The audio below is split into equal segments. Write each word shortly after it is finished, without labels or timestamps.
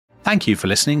Thank you for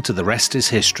listening to The Rest is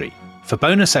History. For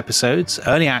bonus episodes,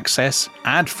 early access,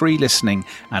 ad-free listening,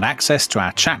 and access to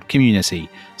our chat community,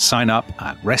 sign up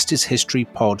at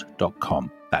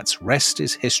restishistorypod.com. That's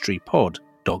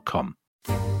restishistorypod.com.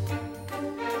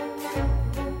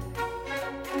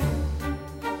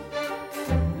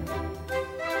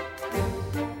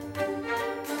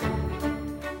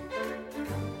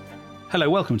 Hello,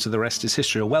 welcome to The Rest is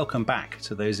History, or welcome back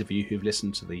to those of you who've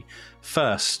listened to the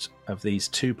first of these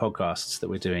two podcasts that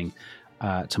we're doing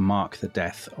to mark the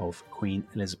death of Queen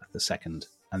Elizabeth II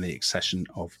and the accession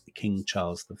of King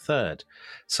Charles III.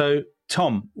 So,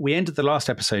 Tom, we ended the last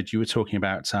episode, you were talking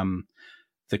about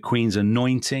the Queen's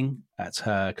anointing at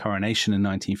her coronation in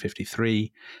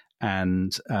 1953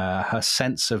 and her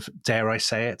sense of, dare I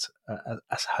say it, her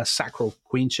sacral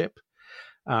queenship.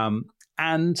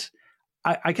 And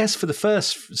I guess for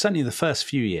certainly the first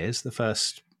few years, the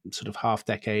first sort of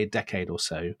decade or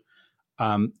so,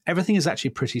 everything is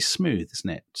actually pretty smooth, isn't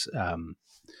it?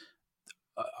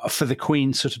 For the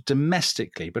Queen sort of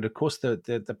domestically. But of course,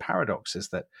 the paradox is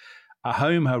that at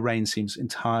home, her reign seems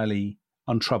entirely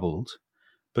untroubled.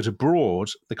 But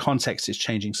abroad, the context is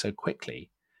changing so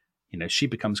quickly. You know, she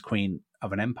becomes queen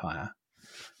of an empire.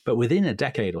 But within a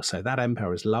decade or so, that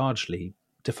empire is largely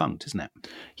defunct, isn't it?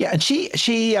 Yeah,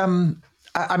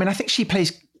 and I think she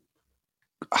plays,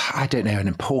 I don't know, an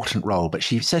important role, but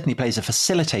she certainly plays a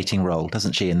facilitating role,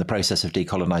 doesn't she, in the process of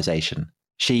decolonization?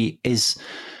 She's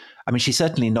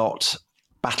certainly not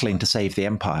battling to save the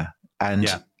empire. And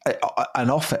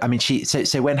often,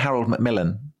 so when Harold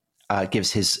Macmillan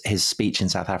gives his speech in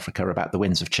South Africa about the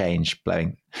winds of change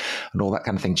blowing and all that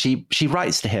kind of thing, she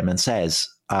writes to him and says,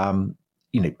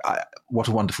 what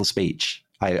a wonderful speech.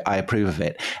 I approve of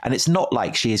it. And it's not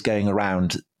like she is going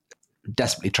around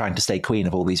desperately trying to stay queen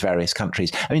of all these various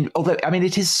countries.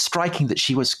 It is striking that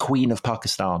she was queen of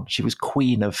Pakistan. She was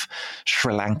queen of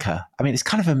Sri Lanka. I mean, it's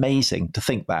kind of amazing to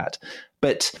think that.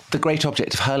 But the great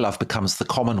object of her love becomes the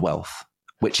Commonwealth,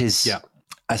 which is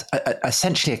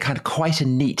essentially a kind of quite a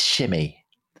neat shimmy.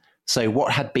 So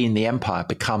what had been the empire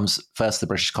becomes first the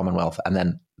British Commonwealth and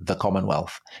then the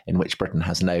Commonwealth, in which Britain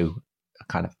has no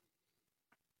kind of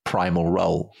primal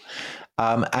role.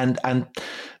 And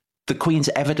the Queen's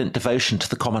evident devotion to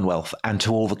the Commonwealth and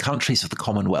to all the countries of the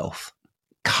Commonwealth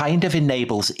kind of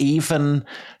enables even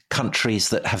countries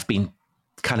that have been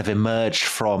kind of emerged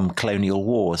from colonial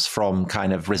wars, from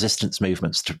kind of resistance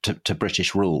movements to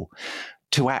British rule,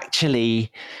 to actually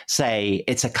say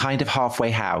it's a kind of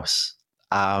halfway house.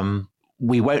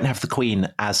 We won't have the Queen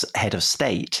as head of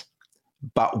state,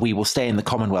 but we will stay in the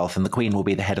Commonwealth and the Queen will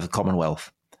be the head of the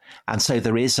Commonwealth. And so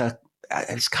there is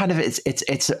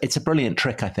it's a brilliant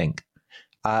trick, I think.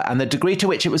 And the degree to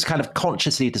which it was kind of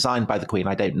consciously designed by the Queen,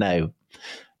 I don't know.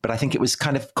 But I think it was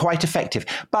kind of quite effective.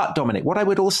 But Dominic, what I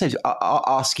would also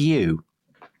ask you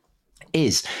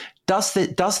is, does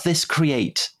this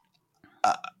create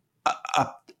a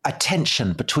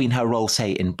tension between her role,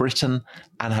 say, in Britain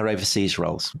and her overseas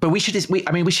roles? But we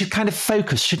should kind of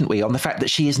focus, shouldn't we, on the fact that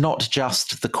she is not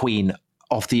just the Queen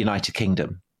of the United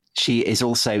Kingdom. She is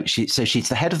also, she's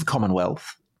the head of the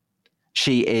Commonwealth.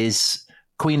 She is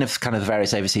queen of kind of the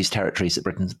various overseas territories that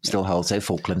Britain still holds, so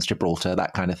Falklands, Gibraltar,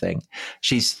 that kind of thing.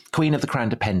 She's queen of the Crown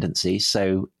Dependency,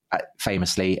 so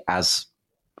famously as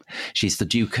she's the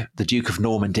Duke of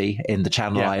Normandy in the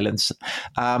Channel Islands.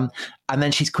 And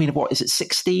then she's queen of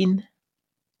 16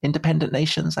 independent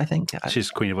nations, I think? She's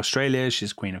queen of Australia,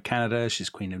 she's queen of Canada, she's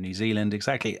queen of New Zealand,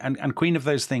 exactly. And queen of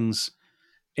those things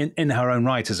in her own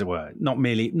right, as it were,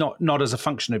 not as a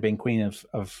function of being queen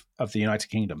of the United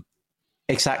Kingdom.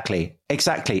 Exactly.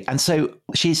 And so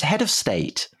she's head of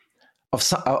state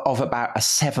of about a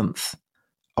seventh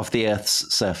of the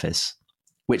Earth's surface,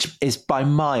 which is by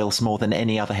miles more than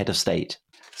any other head of state.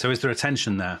 So is there a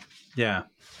tension there? Yeah.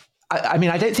 I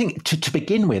mean, I don't think to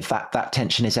begin with that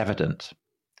tension is evident.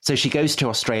 So she goes to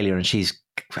Australia and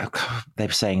they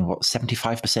were saying,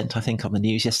 75%, I think, on the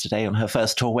news yesterday on her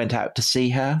first tour went out to see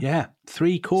her. Yeah,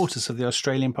 3/4 of the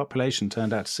Australian population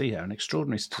turned out to see her, an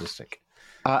extraordinary statistic.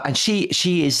 And she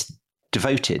is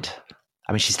devoted.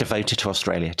 I mean, she's devoted to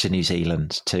Australia, to New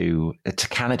Zealand, to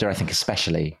Canada, I think,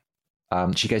 especially.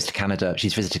 She goes to Canada.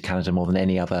 She's visited Canada more than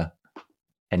any other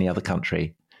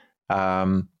country.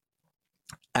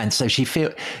 And so she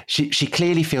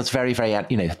clearly feels very, very,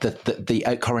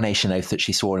 the coronation oath that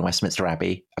she swore in Westminster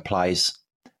Abbey applies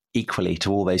equally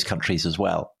to all those countries as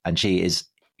well. And she is,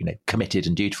 committed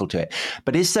and dutiful to it.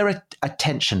 But is there a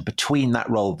tension between that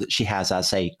role that she has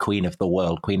as a queen of the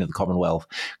world, queen of the Commonwealth,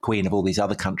 queen of all these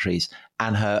other countries,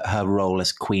 and her role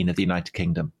as queen of the United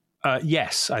Kingdom?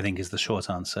 Yes, I think is the short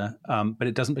answer. But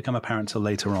it doesn't become apparent till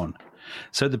later on.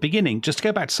 So at the beginning, just to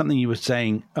go back to something you were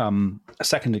saying a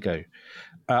second ago,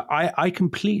 I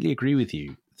completely agree with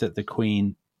you that the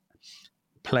Queen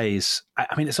plays.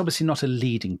 I mean, it's obviously not a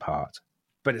leading part,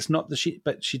 but it's not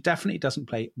but she definitely doesn't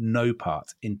play no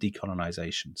part in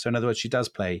decolonization. So in other words, she does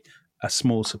play a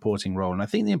small supporting role, and I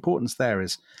think the importance there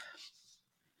is.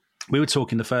 We were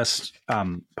talking the first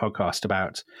podcast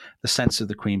about the sense of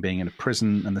the Queen being in a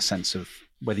prison and the sense of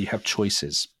whether you have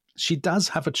choices. She does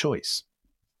have a choice.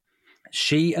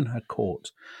 She and her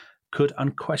court could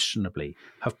unquestionably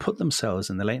have put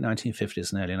themselves in the late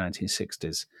 1950s and early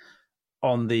 1960s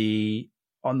on the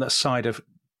side of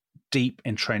deep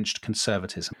entrenched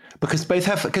conservatism. Because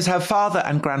her father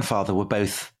and grandfather were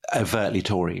both overtly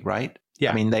Tory, right?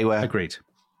 Yeah, I mean, they were agreed.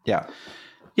 Yeah.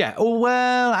 Oh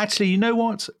well, actually, you know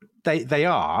what? They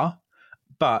are,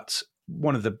 but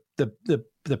one of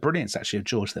the brilliance actually of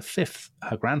George V,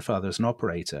 her grandfather as an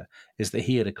operator, is that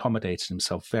he had accommodated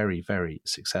himself very, very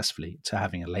successfully to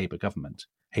having a Labour government.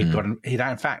 He'd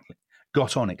in fact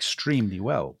got on extremely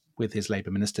well with his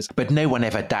Labour ministers. But no one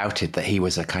ever doubted that he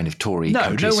was a kind of Tory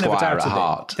country squire ever doubted at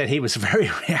heart. That he was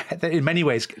that in many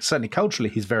ways, certainly culturally,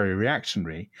 he's very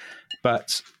reactionary,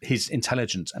 but he's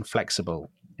intelligent and flexible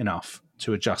enough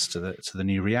to adjust to the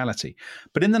new reality.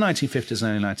 But in the 1950s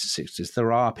and early 1960s,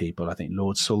 there are people, I think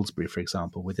Lord Salisbury, for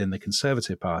example, within the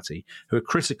Conservative Party, who are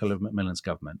critical of Macmillan's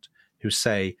government, who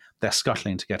say they're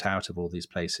scuttling to get out of all these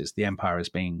places. The empire is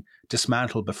being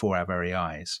dismantled before our very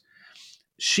eyes.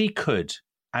 She could,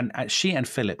 and she and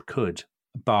Philip could,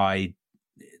 by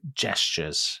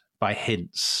gestures, by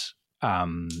hints,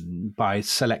 by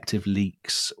selective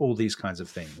leaks, all these kinds of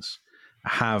things,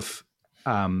 have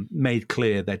made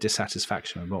clear their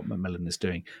dissatisfaction with what Macmillan is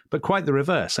doing. But quite the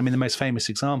reverse. I mean, the most famous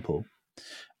example,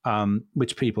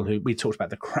 which people who we talked about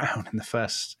The Crown in the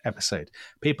first episode,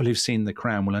 people who've seen The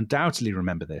Crown will undoubtedly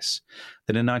remember this,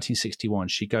 that in 1961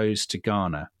 she goes to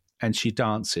Ghana and she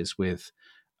dances with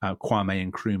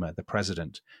Kwame Nkrumah, the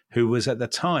president, who was at the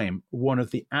time one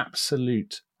of the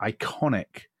absolute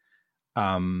iconic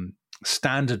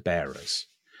standard bearers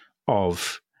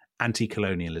of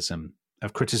anti-colonialism,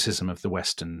 of criticism of the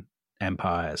Western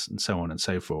empires and so on and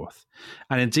so forth.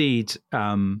 And indeed,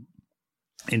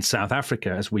 in South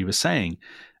Africa, as we were saying,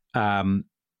 the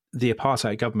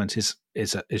apartheid government is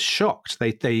shocked.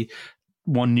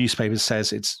 One newspaper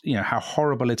says it's, how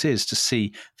horrible it is to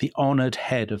see the honoured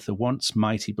head of the once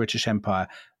mighty British Empire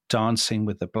dancing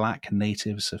with the black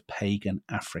natives of pagan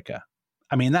Africa.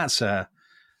 I mean, that's an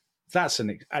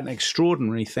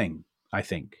extraordinary thing, I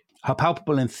think. Her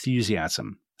palpable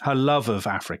enthusiasm, her love of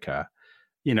Africa,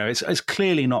 it's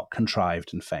clearly not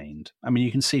contrived and feigned. I mean,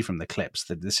 you can see from the clips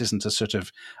that this isn't a sort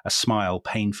of a smile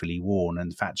painfully worn,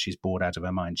 and in fact, she's bored out of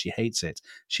her mind. She hates it.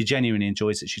 She genuinely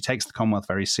enjoys it. She takes the Commonwealth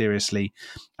very seriously.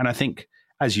 And I think,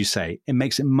 as you say, it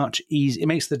makes it much easier. It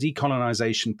makes the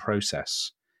decolonization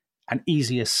process an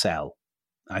easier sell,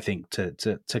 I think, to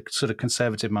sort of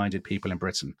conservative-minded people in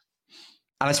Britain.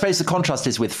 And I suppose the contrast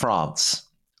is with France,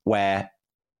 where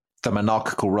the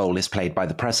monarchical role is played by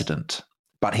the president,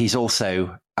 but he's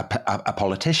also a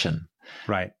politician.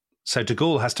 Right. So de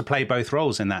Gaulle has to play both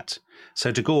roles in that.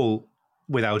 So de Gaulle,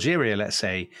 with Algeria, let's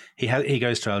say, he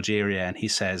goes to Algeria and he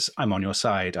says, I'm on your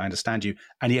side, I understand you.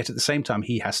 And yet at the same time,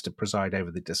 he has to preside over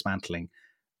the dismantling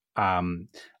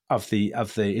of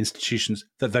the institutions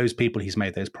that those people he's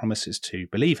made those promises to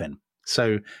believe in.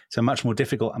 So it's a much more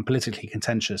difficult and politically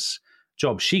contentious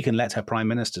job. She can let her prime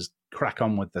ministers crack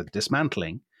on with the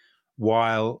dismantling,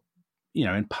 while,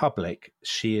 in public,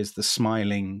 she is the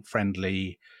smiling,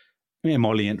 friendly,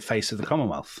 emollient face of the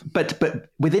Commonwealth. But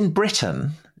within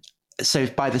Britain, so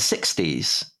by the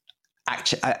 60s,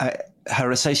 actually,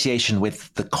 her association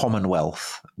with the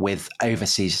Commonwealth, with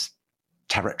overseas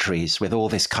territories, with all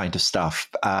this kind of stuff,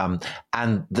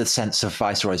 and the sense of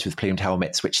viceroys with plumed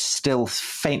helmets, which is still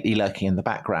faintly lurking in the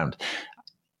background,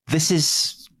 this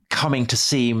is coming to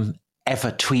seem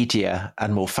ever tweedier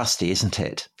and more fusty, isn't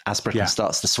it, as Britain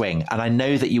starts to swing? And I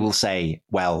know that you will say,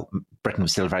 well, Britain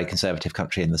was still a very conservative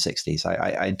country in the 60s.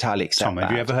 I entirely accept Tom, that.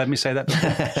 have you ever heard me say that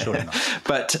before? Surely not.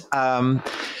 But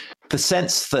the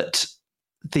sense that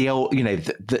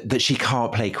that she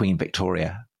can't play Queen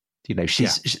Victoria,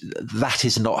 that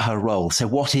is not her role. So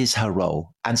what is her role?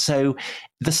 And so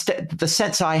the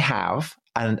sense I have,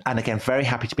 and again, very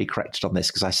happy to be corrected on this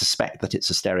because I suspect that it's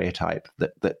a stereotype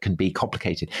that can be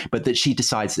complicated, but that she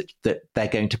decides that they're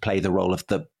going to play the role of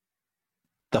the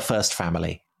first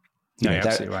family. No, you're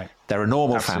absolutely right. They're a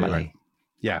normal family. Right.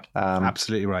 Yeah,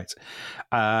 absolutely right.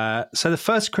 So the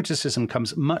first criticism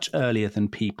comes much earlier than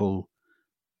people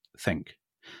think.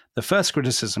 The first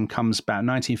criticism comes about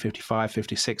 1955,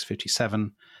 56,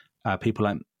 57. People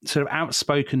like sort of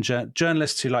outspoken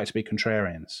journalists who like to be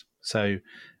contrarians. So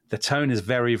the tone is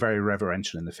very, very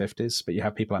reverential in the 50s, but you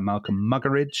have people like Malcolm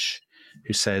Muggeridge,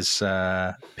 who says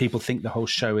people think the whole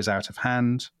show is out of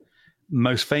hand.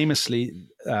 Most famously,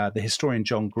 the historian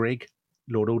John Grigg,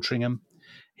 Lord Altrincham,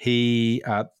 he,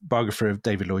 biographer of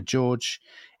David Lloyd George,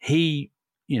 he,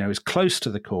 is close to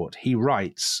the court. He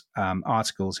writes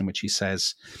articles in which he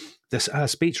says, her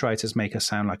speechwriters make her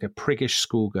sound like a priggish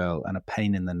schoolgirl and a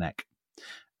pain in the neck.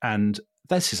 And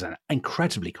this is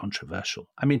incredibly controversial.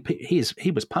 I mean,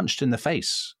 he was punched in the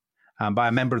face by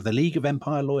a member of the League of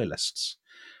Empire Loyalists,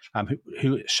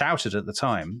 who shouted at the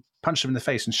time, punched him in the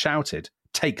face and shouted,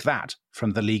 "Take that,"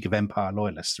 from the League of Empire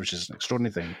Loyalists, which is an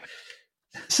extraordinary thing.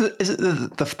 So is it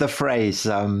the phrase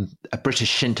a British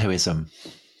Shintoism?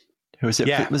 Was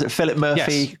it Philip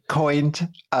Murphy coined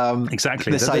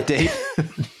exactly this idea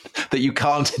that you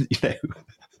can't,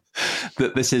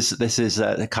 that this is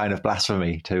a kind of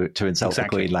blasphemy to insult the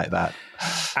Queen like that.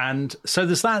 And so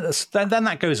there's that. Then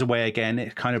that goes away again.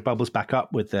 It kind of bubbles back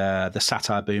up with the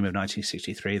satire boom of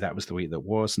 1963. That was the week that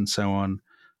was, and so on.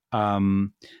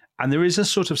 And there is a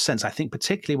sort of sense, I think,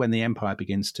 particularly when the empire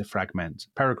begins to fragment.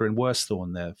 Peregrine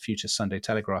Worsthorne, the future Sunday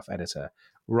Telegraph editor,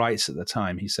 writes at the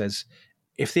time, he says,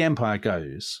 if the empire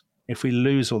goes, if we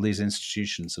lose all these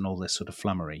institutions and all this sort of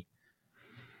flummery,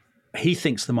 he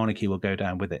thinks the monarchy will go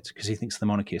down with it, because he thinks the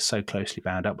monarchy is so closely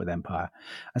bound up with empire.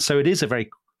 And so it's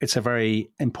a very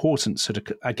important sort of,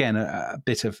 again,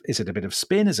 is it a bit of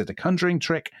spin? Is it a conjuring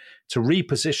trick to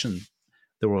reposition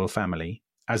the royal family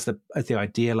as the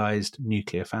idealized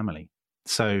nuclear family?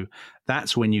 So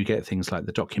that's when you get things like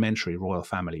the documentary Royal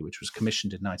Family, which was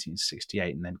commissioned in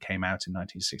 1968 and then came out in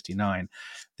 1969.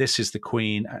 This is the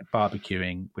Queen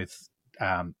barbecuing with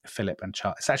Philip and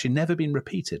Charles. It's actually never been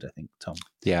repeated, I think, Tom.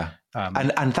 Yeah.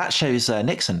 And that shows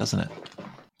Nixon, doesn't it?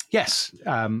 Yes.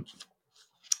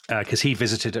 Because he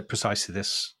visited at precisely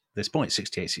this point,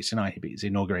 68, 69. He was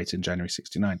inaugurated in January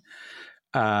 69.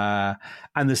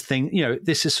 And this thing,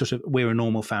 this is sort of, we're a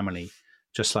normal family,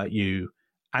 just like you.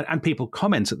 And people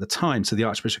comment at the time. So the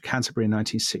Archbishop of Canterbury in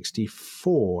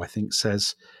 1964, I think,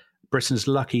 says, Britain's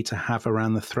lucky to have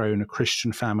around the throne a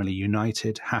Christian family,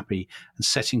 united, happy, and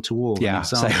setting to all an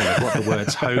example of what the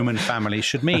words home and family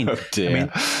should mean. Oh dear. I mean,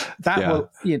 that will,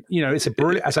 it's a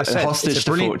brilliant, as I said, hostage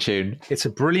to fortune. It's a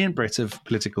brilliant bit of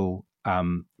political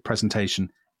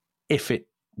presentation if it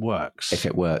works. If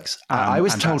it works. I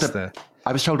was told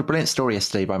a brilliant story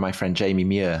yesterday by my friend Jamie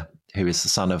Muir, who is the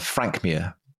son of Frank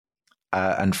Muir.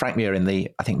 And Frank Muir in the,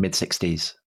 I think,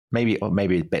 mid-60s, maybe a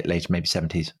bit later, maybe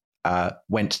 70s,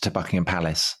 went to Buckingham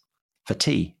Palace for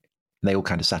tea. And they all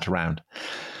kind of sat around.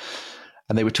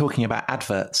 And they were talking about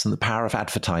adverts and the power of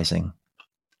advertising.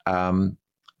 And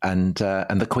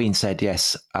the Queen said,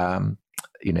 yes,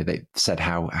 they said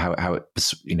how it,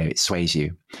 it sways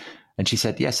you. And she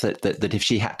said, yes, that if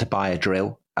she had to buy a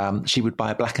drill, she would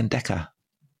buy a Black & Decker.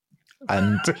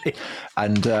 So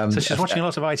she's watching a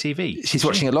lot of ITV. She's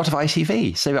watching a lot of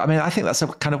ITV. So, I mean, I think that's a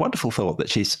kind of wonderful thought that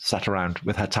she's sat around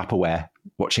with her Tupperware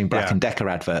watching Black & Decker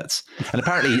adverts. And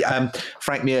apparently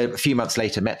Frank Muir, a few months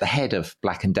later, met the head of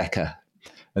Black & Decker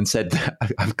and said,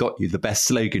 I've got you the best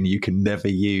slogan you can never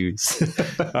use.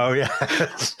 Oh, yeah.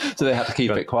 So they had to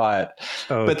keep it quiet.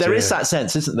 Oh, but there is that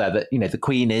sense, isn't there, that, the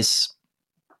Queen is,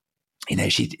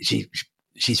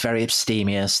 she's very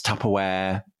abstemious,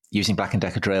 Tupperware, using Black &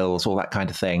 Decker drills, all that kind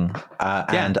of thing,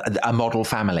 and a model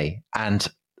family. And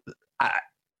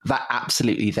that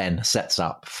absolutely then sets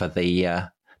up for the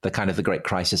kind of the great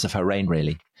crisis of her reign,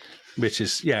 really. Which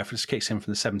is, it kicks in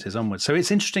from the 70s onwards. So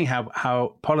it's interesting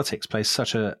how politics plays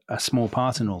such a small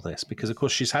part in all this, because, of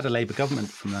course, she's had a Labour government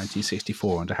from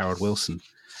 1964 under Harold Wilson.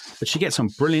 But she gets on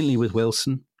brilliantly with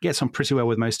Wilson, gets on pretty well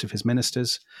with most of his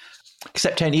ministers.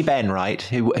 Except Tony Benn, right,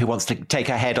 who wants to take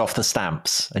her head off the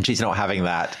stamps, and she's not having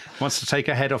that. Wants to take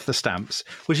her head off the stamps.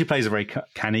 Well, she plays a very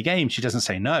canny game. She doesn't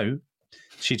say no.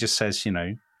 She just says,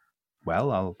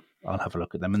 well, I'll have a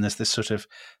look at them. And there's this sort of,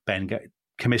 Ben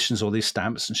commissions all these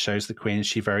stamps and shows the Queen.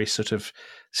 She very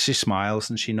she smiles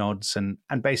and she nods, and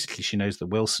basically she knows that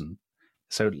Wilson.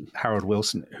 So Harold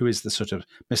Wilson, who is the sort of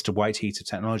Mr. White Heat of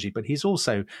technology, but he's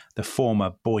also the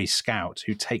former Boy Scout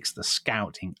who takes the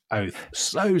scouting oath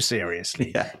so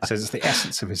seriously. Yeah. Says it's the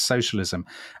essence of his socialism.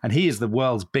 And he is the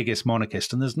world's biggest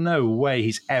monarchist, and there's no way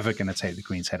he's ever going to take the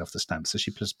Queen's head off the stamp. So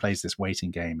she just plays this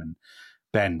waiting game, and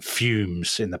Ben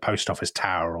fumes in the post office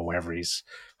tower or wherever he's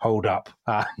holed up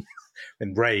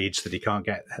in rage that he can't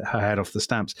get her head off the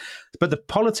stamps. But the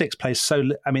politics plays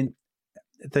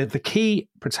the key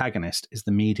protagonist is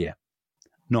the media,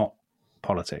 not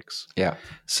politics. Yeah.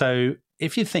 So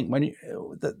if you think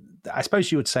I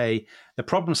suppose you would say the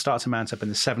problems start to mount up in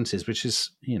the 70s, which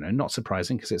is, not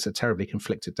surprising because it's a terribly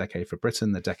conflicted decade for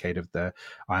Britain, the decade of the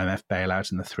IMF bailout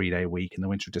and the 3-day week and the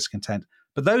winter of discontent.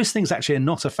 But those things actually are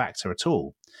not a factor at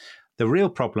all. The real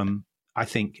problem, I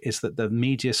think, is that the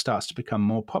media starts to become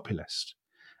more populist.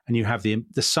 And you have the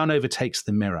Sun overtakes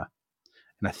the Mirror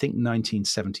in, I think,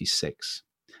 1976.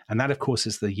 And that, of course,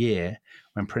 is the year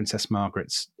when Princess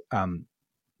Margaret's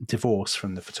divorce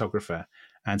from the photographer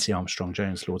Nancy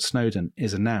Armstrong-Jones, Lord Snowdon,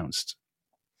 is announced.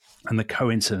 And the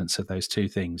coincidence of those two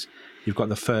things, you've got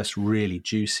the first really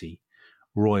juicy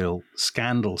royal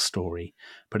scandal story,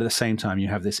 but at the same time you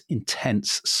have this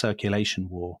intense circulation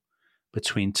war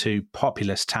between two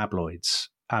populist tabloids.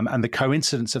 And the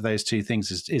coincidence of those two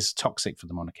things is toxic for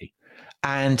the monarchy.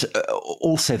 And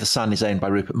also the Sun is owned by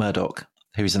Rupert Murdoch,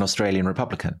 who is an Australian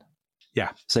Republican.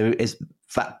 Yeah. So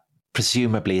that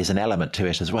presumably is an element to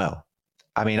it as well.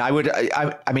 I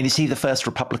mean, is he the first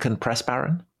Republican press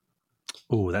baron?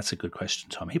 Oh, that's a good question,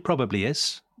 Tom. He probably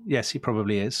is. Yes, he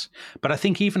probably is. But I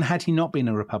think even had he not been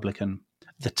a Republican,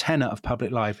 the tenor of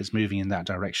public life is moving in that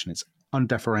direction. It's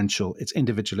undeferential. It's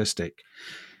individualistic.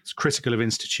 It's critical of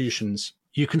institutions.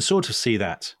 You can sort of see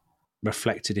that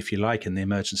reflected, if you like, in the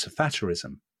emergence of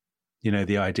Thatcherism.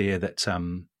 The idea that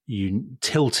you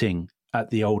tilting at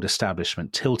the old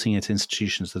establishment, tilting at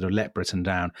institutions that have let Britain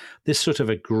down, this sort of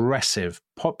aggressive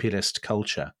populist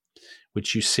culture,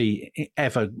 which you see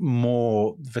ever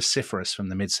more vociferous from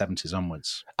the mid-70s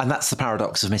onwards. And that's the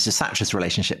paradox of Mrs. Thatcher's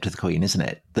relationship to the Queen, isn't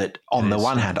it? That on the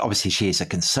one hand, obviously she is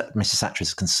Mrs. Thatcher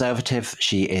is a conservative.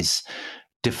 She is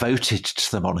devoted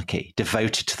to the monarchy,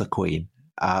 devoted to the Queen,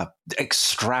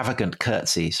 extravagant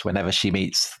curtsies whenever she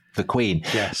meets the Queen.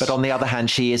 Yes. But on the other hand,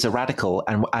 she is a radical.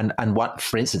 And what,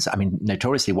 for instance, I mean,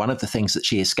 notoriously, one of the things that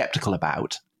she is skeptical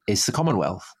about is the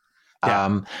Commonwealth. Yeah.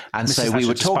 And Mrs. so Thatcher we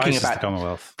were talking about the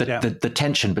Commonwealth. the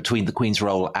tension between the Queen's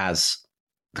role as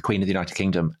the Queen of the United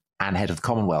Kingdom and head of the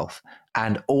Commonwealth,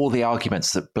 and all the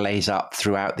arguments that blaze up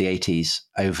throughout the 80s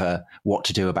over what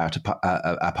to do about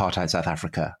apartheid South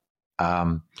Africa.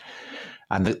 And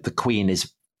the Queen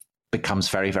becomes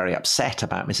very, very upset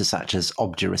about Mrs. Thatcher's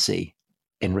obduracy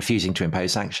in refusing to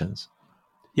impose sanctions.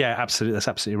 Yeah, absolutely. That's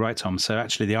absolutely right, Tom. So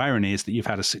actually the irony is that you've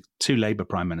had two Labour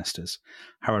prime ministers,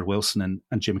 Harold Wilson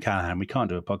and Jim Callaghan. We can't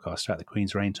do a podcast about the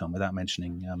Queen's reign, Tom, without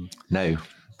mentioning... No,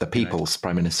 the People's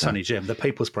Prime Minister. Sonny Jim, the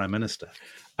People's Prime Minister.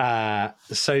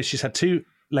 So she's had two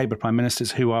Labour prime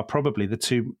ministers who are probably the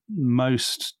two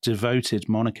most devoted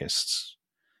monarchists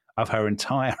of her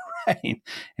entire reign,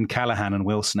 in Callaghan and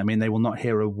Wilson. I mean, they will not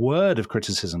hear a word of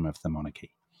criticism of the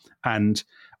monarchy and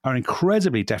are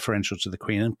incredibly deferential to the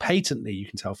Queen. And patently, you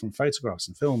can tell from photographs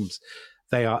and films,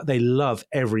 they love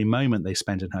every moment they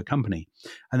spend in her company.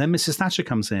 And then Mrs. Thatcher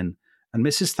comes in, and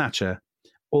Mrs. Thatcher,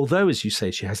 although, as you say,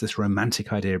 she has this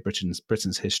romantic idea of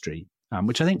Britain's history,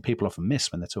 which I think people often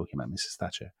miss when they're talking about Mrs.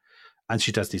 Thatcher, and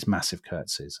she does these massive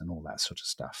curtsies and all that sort of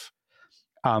stuff.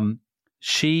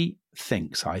 She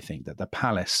thinks, I think, that the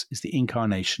palace is the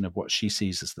incarnation of what she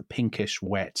sees as the pinkish,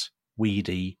 wet,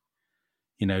 weedy,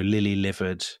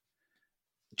 lily-livered,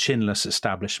 chinless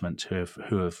establishment who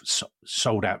have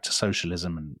sold out to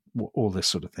socialism and all this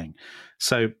sort of thing.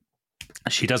 So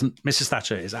Mrs.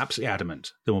 Thatcher is absolutely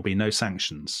adamant there will be no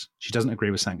sanctions. She doesn't agree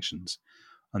with sanctions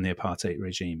on the apartheid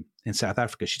regime in South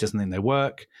Africa. She doesn't think they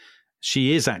work.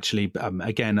 She is actually,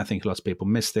 again, I think lots of people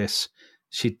miss this.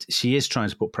 She is trying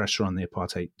to put pressure on the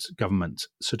apartheid government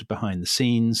sort of behind the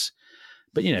scenes.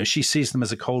 But, she sees them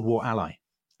as a Cold War ally.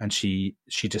 And she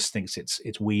just thinks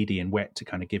it's weedy and wet to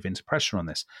kind of give in to pressure on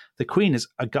this. The Queen is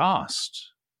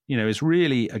aghast, is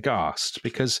really aghast,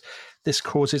 because this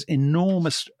causes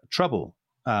enormous trouble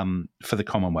for the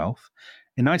Commonwealth.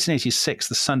 In 1986,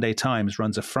 the Sunday Times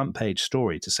runs a front page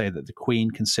story to say that the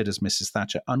Queen considers Mrs.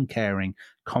 Thatcher uncaring,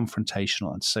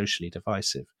 confrontational, and socially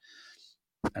divisive.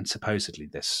 And supposedly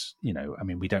this,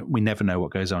 we never know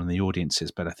what goes on in the audiences,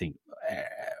 but I think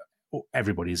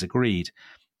everybody's agreed.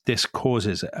 This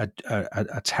causes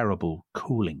a terrible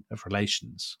cooling of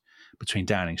relations between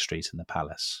Downing Street and the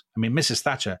palace. I mean, Mrs.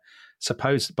 Thatcher,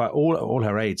 supposed by all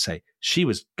her aides say, she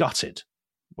was gutted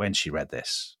when she read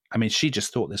this. I mean, she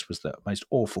just thought this was the most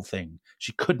awful thing.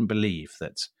 She couldn't believe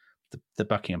that the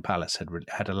Buckingham Palace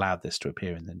had allowed this to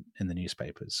appear in the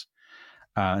newspapers,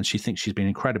 and she thinks she's been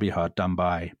incredibly hard done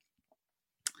by.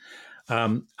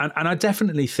 And I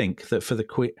definitely think that for the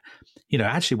Queen,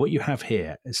 actually what you have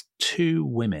here is two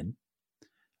women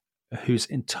whose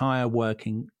entire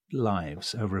working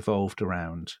lives have revolved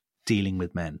around dealing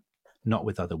with men, not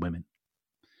with other women.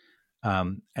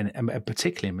 And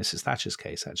particularly in Mrs. Thatcher's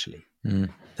case, actually.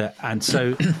 And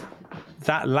so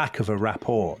that lack of a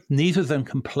rapport, neither of them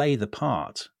can play the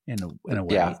part in a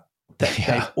way that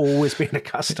they've always been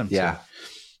accustomed to.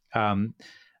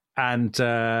 And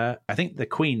I think the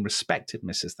Queen respected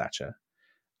Mrs. Thatcher,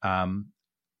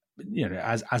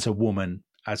 as a woman,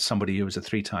 as somebody who was a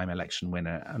 3-time election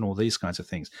winner and all these kinds of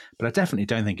things. But I definitely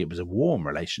don't think it was a warm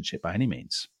relationship by any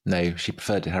means. No, she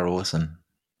preferred Harold Wilson.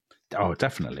 Oh,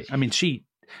 definitely. I mean,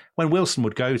 when Wilson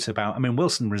would go to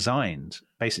Wilson resigned,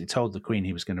 basically told the Queen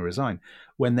he was going to resign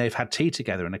when they've had tea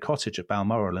together in a cottage at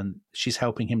Balmoral and she's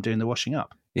helping him doing the washing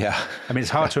up. Yeah. I mean,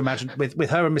 it's hard to imagine with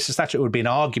her and Mrs. Thatcher, it would be an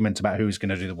argument about who was going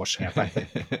to do the washing up.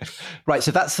 Right.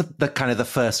 So that's the kind of the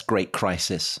first great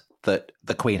crisis that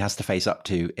the Queen has to face up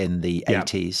to in the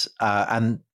 80s.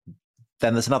 And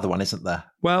then there's another one, isn't there?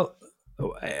 Well,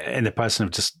 in the person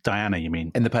of just Diana, you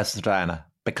mean? In the person of Diana.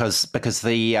 Because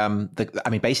basically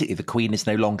the Queen is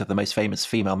no longer the most famous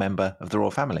female member of the royal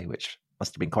family, which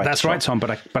must have been quite. That's right, Tom.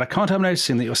 But I can't help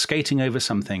noticing that you're skating over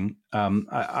something.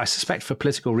 I suspect for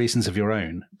political reasons of your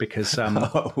own, because I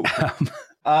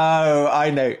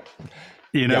know.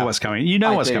 You know what's coming. You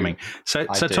know what's coming. So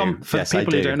Tom, for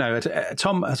people who don't know,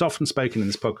 Tom has often spoken in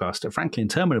this podcast at frankly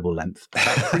interminable length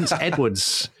about Prince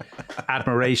Edward's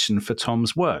admiration for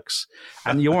Tom's works.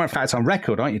 And you're in fact on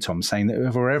record, aren't you, Tom, saying that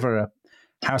if there were ever a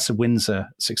House of Windsor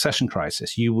succession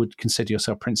crisis, you would consider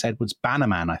yourself Prince Edward's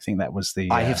bannerman. I think that was the...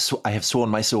 I have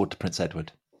sworn my sword to Prince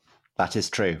Edward. That is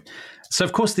true. So,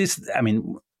 of course,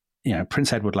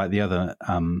 Prince Edward, like the other,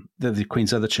 the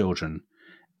Queen's other children,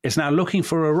 is now looking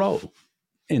for a role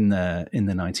in the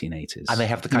 1980s. And they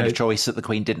have the kind of choice that the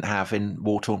Queen didn't have in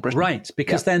war-torn Britain. Right,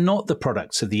 because they're not the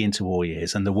products of the interwar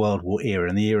years and the World War era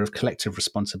and the era of collective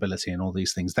responsibility and all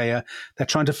these things. They're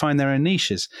trying to find their own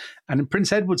niches. And in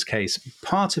Prince Edward's case,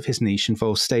 part of his niche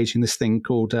involves staging this thing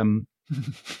called...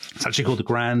 it's actually called the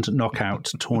Grand Knockout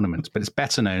Tournament, but it's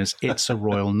better known as It's a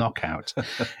Royal Knockout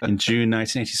in June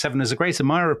 1987. As a great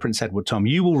admirer of Prince Edward, Tom,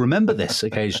 you will remember this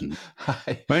occasion,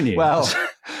 won't you? Well,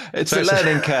 it's a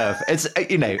learning curve.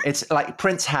 It's like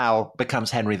Prince Hal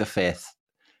becomes Henry V.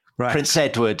 Right. Prince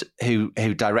Edward, who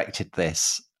directed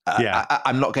this,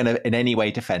 I'm not going to in any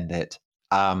way defend it.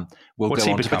 Will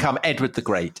go on to become Edward the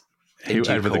Great.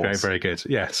 Edward the Great, very good.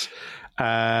 Yes.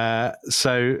 So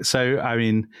I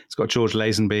mean, it's got George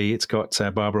Lazenby, it's got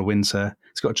Barbara Windsor,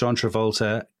 it's got John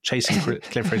Travolta chasing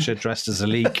Cliff Richard dressed as a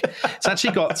leak. It's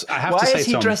actually got. I have Why to say, is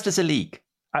he Tom, dressed as a leak?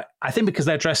 I think because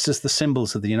they're dressed as the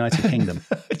symbols of the United Kingdom.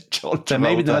 John Travolta, so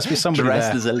maybe there must be somebody dressed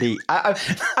there. As a leak. I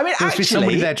mean, there must be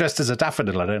somebody there dressed as a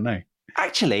daffodil. I don't know.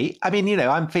 Actually, I mean,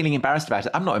 I'm feeling embarrassed about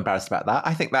it. I'm not embarrassed about that.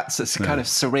 I think that's a kind of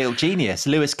surreal genius.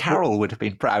 Lewis Carroll would have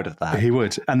been proud of that. He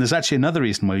would. And there's actually another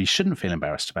reason why you shouldn't feel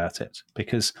embarrassed about it,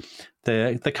 because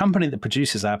the company that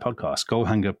produces our podcast,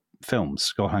 Goalhanger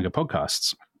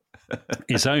Podcasts,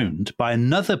 is owned by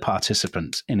another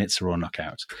participant in It's a Raw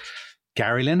Knockout,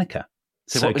 Gary Lineker.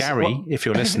 So Gary, if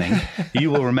you're listening,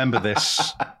 you will remember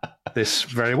this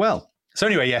very well. So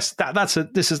anyway, yes, that's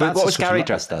what was Gary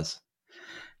dressed as?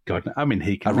 God, I mean,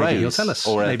 he'll tell us.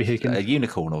 Or maybe he can. A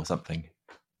unicorn or something.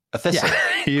 A thistle.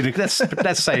 Yeah,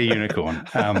 let's say a unicorn,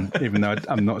 even though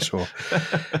I'm not sure.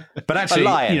 But actually, a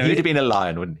lion. He'd have been a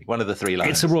lion, wouldn't he? One of the three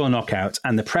lions. It's a Royal Knockout,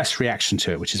 and the press reaction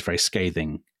to it, which is very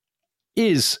scathing,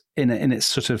 is in its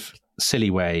sort of silly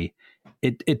way.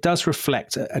 It does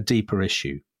reflect a deeper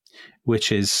issue,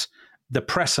 which is the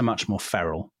press are much more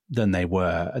feral than they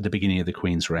were at the beginning of the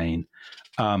Queen's reign.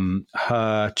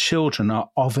 Her children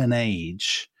are of an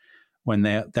age when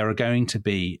there are going to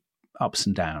be ups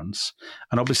and downs.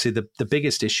 And obviously the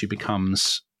biggest issue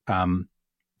becomes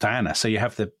Diana. So you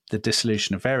have the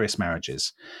dissolution of various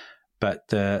marriages, but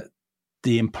the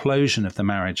implosion of the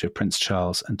marriage of Prince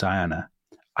Charles and Diana,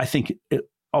 I think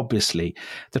obviously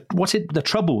the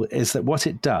trouble is that what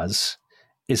it does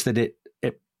is that it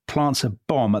plants a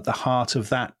bomb at the heart of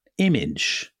that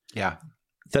image. Yeah.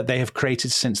 That they have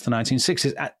created since the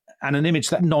 1960s, and an image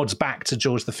that nods back to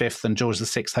George V and George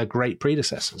VI, her great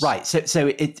predecessors. Right.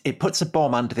 So it puts a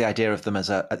bomb under the idea of them as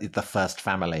the first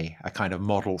family, a kind of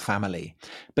model family.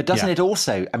 But doesn't it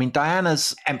also, I mean,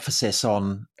 Diana's emphasis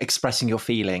on expressing your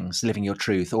feelings, living your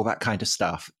truth, all that kind of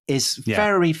stuff is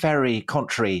very, very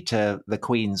contrary to the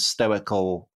Queen's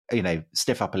stoical,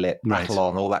 stiff upper lip, rattle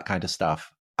on, all that kind of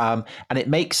stuff. And it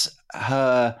makes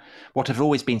her, what have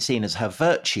always been seen as her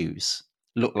virtues,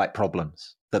 look like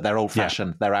problems, that they're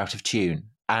old-fashioned, they're out of tune.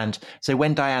 And so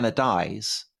when Diana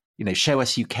dies, show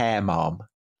us you care, Mom.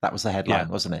 That was the headline,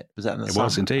 wasn't it? Was that in the Sun? It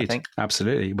was indeed. I think?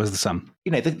 Absolutely. It was the Sun.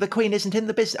 The Queen isn't in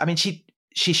the business. I mean,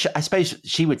 I suppose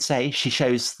she would say she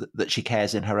shows that she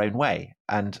cares in her own way.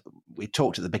 And we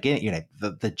talked at the beginning,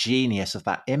 the genius of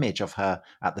that image of her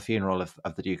at the funeral of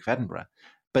the Duke of Edinburgh.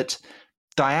 But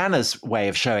Diana's way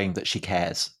of showing that she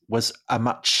cares was a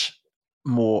much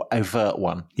more overt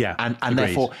one. Yeah, and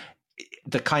therefore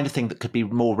the kind of thing that could be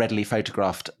more readily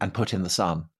photographed and put in the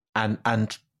sun.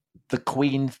 And the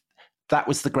Queen, that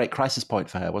was the great crisis point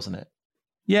for her, wasn't it?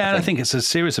 Yeah, and I think it's a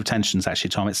series of tensions, actually,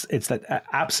 Tom. It's that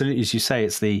absolutely, as you say,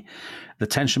 it's the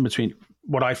tension between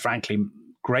what I frankly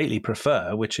greatly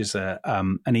prefer, which is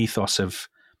an ethos of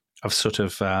sort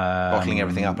of bottling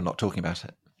everything up and not talking about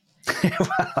it. Well,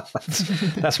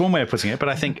 that's one way of putting it. But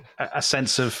I think a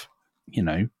sense of,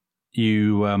 you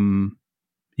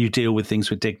deal with things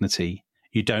with dignity.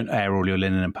 You don't air all your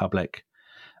linen in public.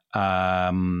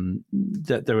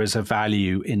 That there is a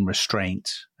value in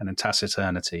restraint and in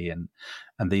taciturnity and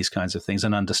these kinds of things,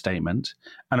 and understatement.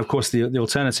 And of course, the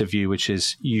alternative view, which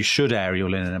is you should air your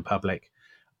linen in public.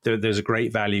 There's a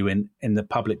great value in the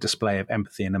public display of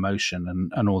empathy and emotion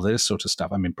and all this sort of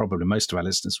stuff. I mean, probably most of our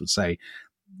listeners would say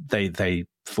they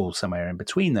fall somewhere in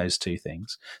between those two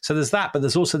things. So there's that, but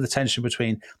there's also the tension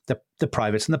between the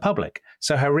private and the public.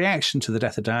 So her reaction to the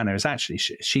death of Diana is actually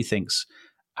she thinks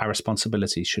our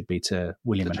responsibility should be to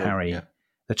William and Harry,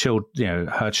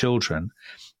 her children.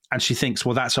 And she thinks,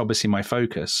 well, that's obviously my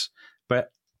focus.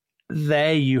 But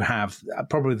there you have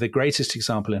probably the greatest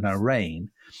example in her reign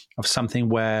of something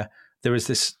where there is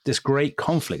this great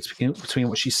conflict between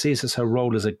what she sees as her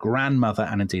role as a grandmother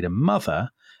and indeed a mother,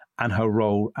 and her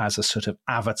role as a sort of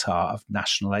avatar of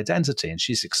national identity. And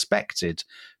she's expected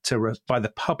by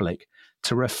the public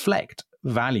to reflect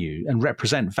value and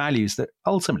represent values that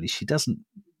ultimately she doesn't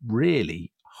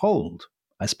really hold,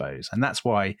 I suppose. And that's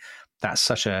why that's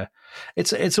such a, I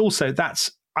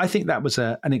think that was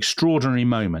an extraordinary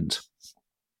moment.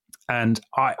 And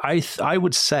I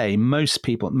would say most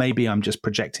people, maybe I'm just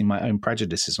projecting my own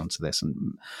prejudices onto this, and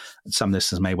some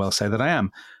listeners may well say that I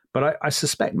am, but I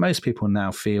suspect most people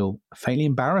now feel fairly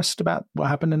embarrassed about what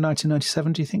happened in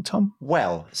 1997. Do you think, Tom?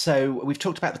 Well, so we've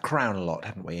talked about the Crown a lot,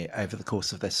 haven't we, over the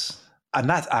course of this? And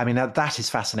that is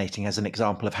fascinating as an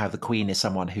example of how the Queen is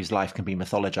someone whose life can be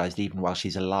mythologized even while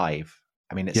she's alive.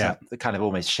 I mean, it's a kind of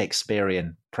almost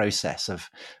Shakespearean process of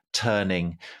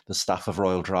turning the stuff of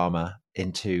royal drama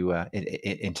into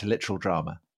literal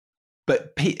drama.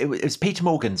 But it was Peter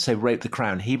Morgan, so wrote The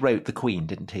Crown. He wrote The Queen,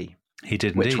 didn't he? He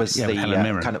did, which indeed. Was the Helen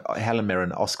Mirren. kind of Helen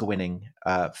Mirren Oscar-winning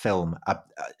film,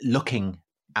 looking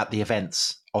at the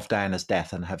events of Diana's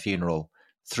death and her funeral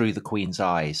through the Queen's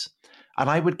eyes. And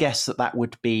I would guess that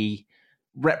would be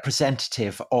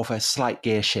representative of a slight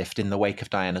gear shift in the wake of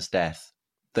Diana's death.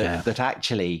 That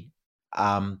actually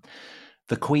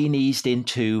the Queen eased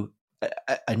into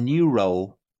a new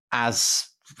role as,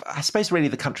 I suppose, really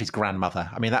the country's grandmother.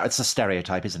 I mean, that's a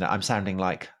stereotype, isn't it? I'm sounding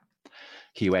like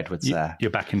Hugh Edwards there.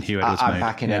 You're back in Hugh Edwards mode. I'm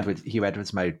back in Hugh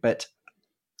Edwards mode. But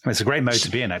it's a great mode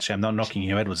to be in, actually. I'm not knocking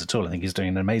Hugh Edwards at all. I think he's doing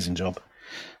an amazing job.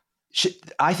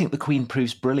 I think the Queen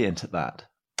proves brilliant at that.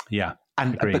 Yeah,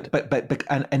 and agreed. But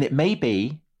it may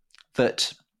be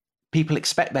that people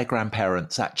expect their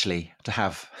grandparents actually to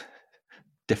have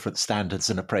different standards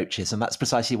and approaches, and that's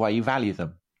precisely why you value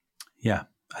them. Yeah,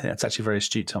 I think that's actually very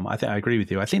astute, Tom. I think I agree with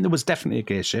you. I think there was definitely a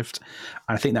gear shift,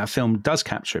 and I think that film does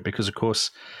capture it because, of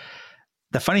course,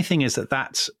 the funny thing is that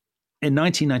in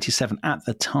 1997, at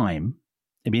the time,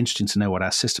 it'd be interesting to know what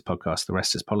our sister podcast, The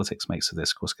Rest is Politics, makes of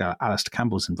this. Of course, Alistair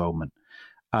Campbell's involvement.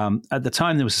 At the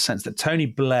time, there was a sense that Tony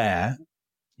Blair,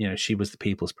 she was the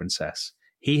people's princess.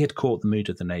 He had caught the mood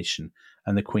of the nation,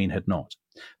 and the Queen had not.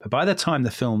 But by the time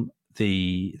the film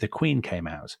The Queen came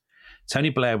out, Tony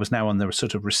Blair was now on the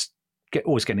sort of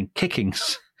always getting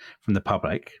kickings from the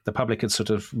public. The public had sort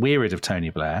of wearied of Tony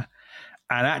Blair.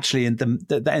 And actually, in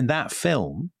that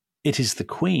film, it is the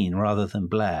Queen rather than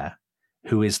Blair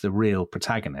who is the real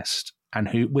protagonist,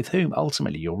 and with whom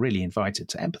ultimately you're really invited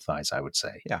to empathize, I would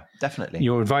say. Yeah, definitely.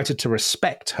 You're invited to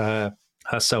respect her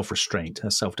self-restraint,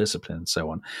 her self-discipline, and so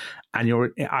on.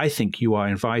 And I think you are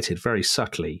invited very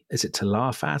subtly, is it to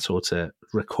laugh at or to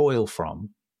recoil from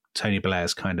Tony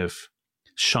Blair's kind of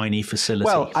shiny facility?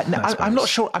 Well, I'm not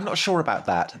sure. I'm not sure about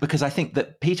that, because I think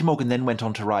that Peter Morgan then went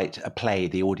on to write a play,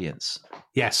 The Audience.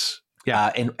 Yes.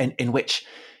 Yeah. In which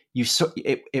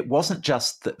it wasn't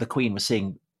just that the Queen was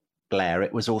seeing Blair;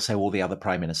 it was also all the other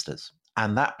prime ministers.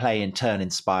 And that play in turn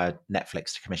inspired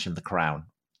Netflix to commission The Crown.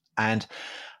 And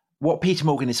what Peter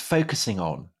Morgan is focusing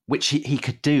on, which he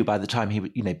could do by the time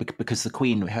because the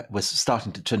Queen was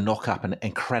starting to knock up an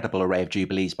incredible array of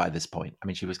jubilees by this point. I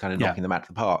mean, she was kind of knocking them out of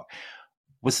the park.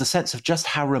 Was the sense of just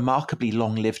how remarkably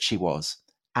long-lived she was,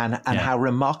 and how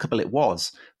remarkable it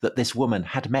was that this woman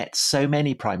had met so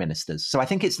many prime ministers. So I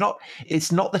think it's not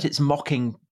that it's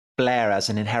mocking Blair as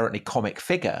an inherently comic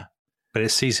figure, But it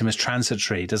sees him as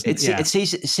transitory, doesn't it? It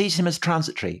sees him as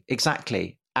transitory,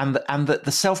 exactly. And that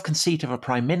the self-conceit of a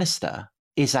prime minister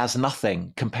is as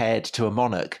nothing compared to a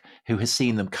monarch who has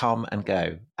seen them come and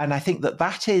go. And I think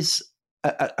that is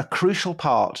a crucial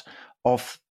part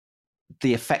of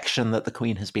the affection that the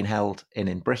Queen has been held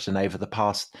in Britain over the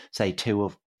past, say, 2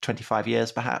 or 25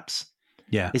 years, perhaps.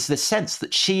 Yeah. Is the sense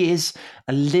that she is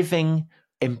a living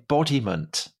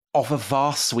embodiment of a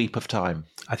vast sweep of time.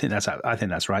 I think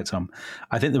that's right, Tom.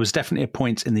 I think there was definitely a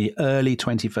point in the early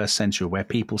 21st century where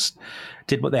people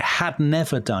did what they had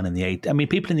never done in the 80s. I mean,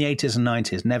 people in the 80s and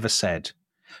 90s never said,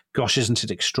 gosh, isn't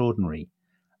it extraordinary?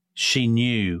 She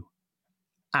knew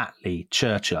Attlee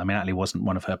Churchill. I mean, Attlee wasn't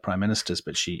one of her prime ministers,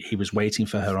 but he was waiting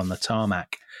for her on the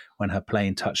tarmac when her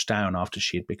plane touched down after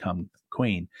she had become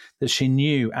queen, that she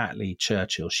knew Attlee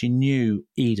Churchill. She knew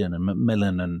Eden and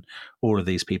Macmillan and all of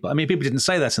these people. I mean, people didn't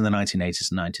say that in the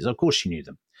 1980s and 90s. Of course she knew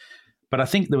them. But I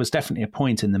think there was definitely a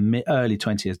point in the early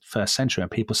 21st century when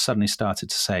people suddenly started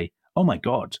to say, oh my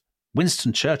God,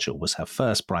 Winston Churchill was her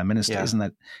first prime minister. Yeah. Isn't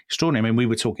that extraordinary? I mean, we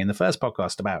were talking in the first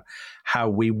podcast about how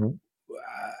we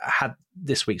had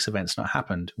this week's events not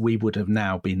happened, we would have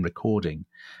now been recording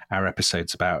our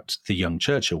episodes about the young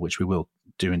Churchill, which we will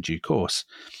do in due course.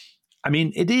 I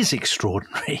mean, it is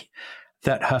extraordinary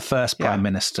that her first prime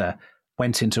minister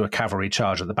went into a cavalry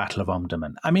charge at the Battle of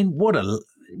Omdurman. I mean, what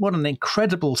an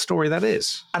incredible story that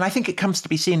is. And I think it comes to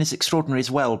be seen as extraordinary as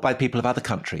well by people of other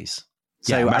countries.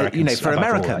 So, for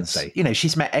Americans, all,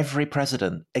 she's met every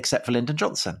president except for Lyndon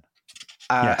Johnson.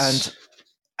 Yes.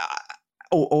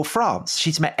 Or France.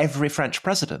 She's met every French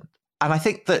president. And I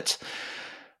think that,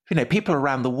 people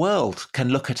around the world can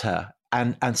look at her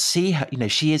and see her.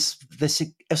 She is this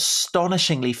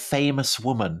astonishingly famous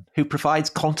woman who provides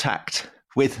contact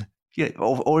with,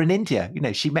 or in India,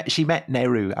 she met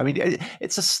Nehru. I mean,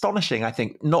 it's astonishing, I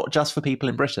think, not just for people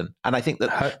in Britain. And I think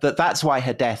that's why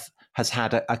her death has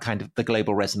had a kind of the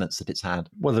global resonance that it's had.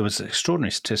 Well, there was an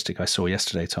extraordinary statistic I saw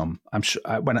yesterday, Tom. I'm sure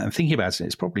when I'm thinking about it,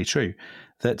 it's probably true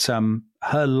that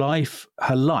her life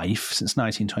since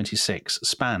 1926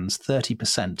 spans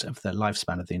 30% of the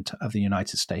lifespan of the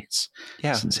United States.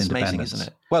 Yeah, since it's independence. Amazing, isn't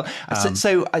it? Well,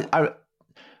 so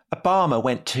Obama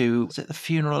went to, was it the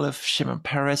funeral of Shimon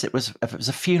Peres? It was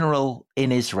a funeral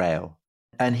in Israel,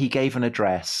 and he gave an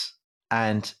address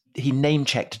and he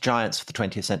name-checked giants of the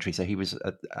 20th century. So he was,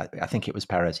 I think it was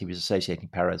Peres. He was associating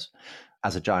Peres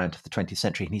as a giant of the 20th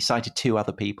century. And he cited 2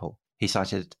 other people. He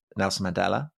cited Nelson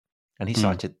Mandela and he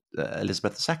cited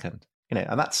Elizabeth II.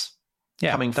 And that's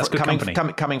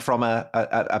coming from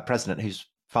a president whose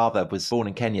father was born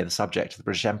in Kenya, the subject of the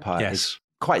British Empire. Yes. Is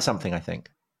quite something, I think.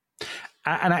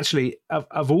 And actually,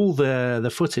 of all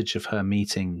the footage of her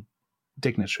meeting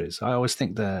dignitaries, I always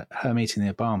think that her meeting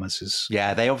the Obamas is...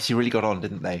 Yeah, they obviously really got on,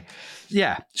 didn't they?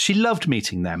 Yeah, she loved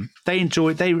meeting them.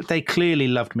 They clearly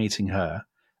loved meeting her.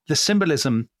 The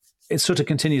symbolism, it sort of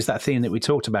continues that theme that we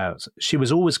talked about. She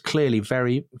was always clearly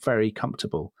very, very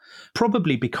comfortable,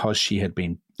 probably because she had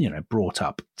been, brought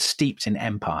up, steeped in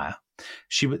empire.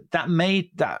 That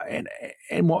made that,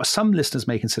 in what some listeners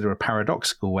may consider a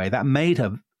paradoxical way, that made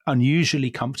her unusually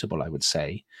comfortable, I would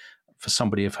say, for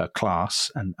somebody of her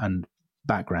class and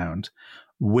background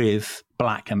with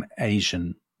Black and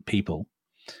Asian people.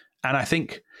 And I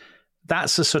think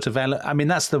that's a sort of,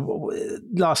 that's the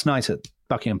last night at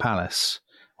Buckingham Palace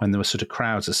when there were sort of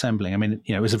crowds assembling. I mean,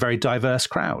 it was a very diverse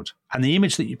crowd. And the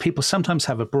image that people sometimes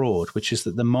have abroad, which is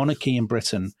that the monarchy in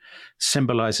Britain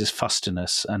symbolizes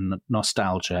fustiness and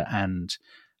nostalgia and,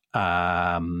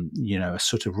 a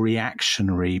sort of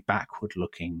reactionary,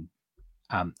 backward-looking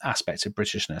aspect of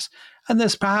Britishness. And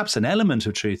there's perhaps an element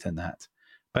of truth in that.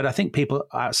 But I think people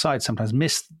outside sometimes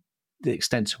miss the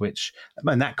extent to which,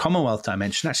 and that Commonwealth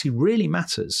dimension actually really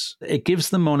matters. It gives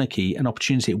the monarchy an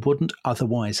opportunity it wouldn't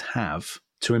otherwise have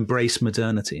to embrace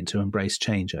modernity and to embrace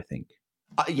change, I think.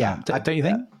 Don't you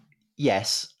think?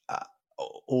 Yes.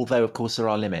 Although, of course, there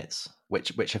are limits,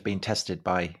 which have been tested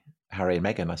by Harry and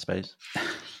Meghan, I suppose.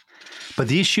 But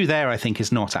the issue there, I think,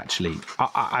 is not actually...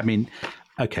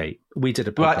 Okay, we did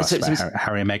a podcast about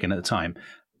Harry and Meghan at the time.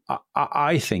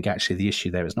 I think actually the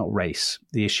issue there is not race.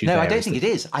 The issue I don't think it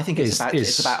is. I think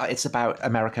it's about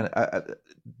American,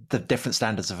 the different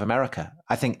standards of America.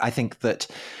 I think that,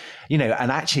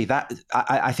 and actually that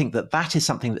I think that is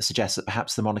something that suggests that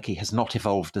perhaps the monarchy has not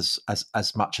evolved as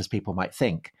much as people might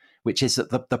think. Which is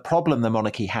that the problem the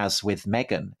monarchy has with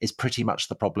Meghan is pretty much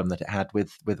the problem that it had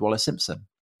with Wallis Simpson.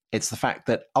 It's the fact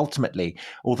that ultimately,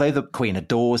 although the Queen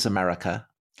adores America,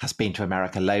 has been to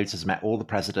America loads, has met all the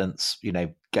presidents,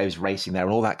 goes racing there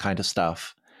and all that kind of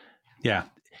stuff. Yeah.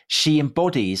 she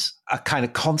embodies a kind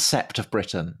of concept of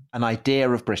Britain, an idea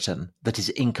of Britain that is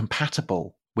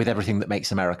incompatible with everything that makes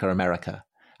America America.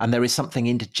 And there is something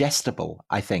indigestible,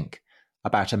 I think,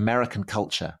 about American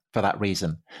culture for that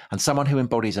reason. And someone who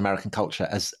embodies American culture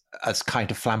as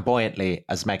kind of flamboyantly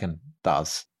as Meghan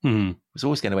does was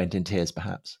always going to end in tears,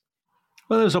 perhaps.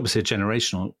 Well, there's obviously a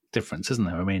generational difference, isn't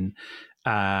there? I mean,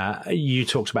 you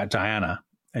talked about Diana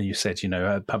and you said,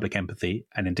 public empathy,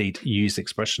 and indeed you used the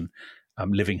expression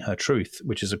living her truth,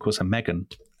 which is, of course, a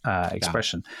Meghan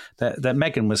expression. Yeah. That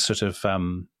Meghan was sort of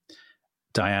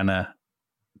Diana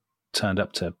turned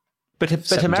up to. But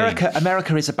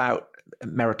America is about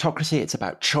meritocracy. It's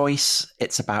about choice.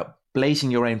 It's about blazing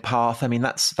your own path. I mean,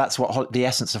 that's what the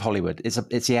essence of Hollywood is.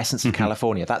 It's the essence of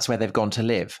California. That's where they've gone to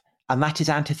live, and that is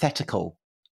antithetical.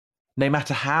 No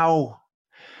matter how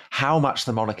much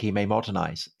the monarchy may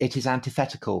modernize, it is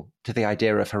antithetical to the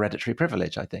idea of hereditary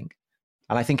privilege, I think,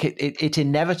 and I think it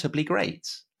inevitably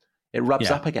grates. It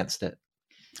rubs up against it.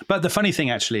 But the funny thing,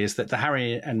 actually, is that the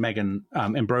Harry and Meghan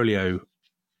imbroglio,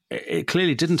 it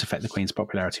clearly didn't affect the Queen's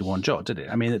popularity one jot, did it?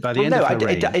 I mean, by the end of her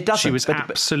reign, it doesn't, she was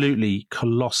absolutely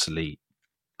colossally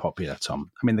popular,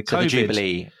 Tom. I mean, the COVID... the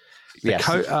Jubilee...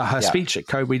 her speech at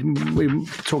COVID, we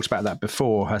talked about that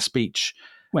before, her speech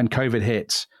when COVID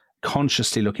hit,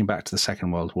 consciously looking back to the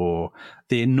Second World War,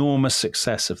 the enormous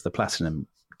success of the Platinum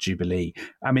Jubilee.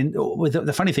 I mean,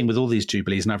 the funny thing with all these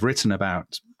Jubilees, and I've written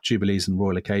about Jubilees and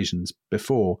royal occasions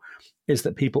before, is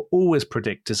that people always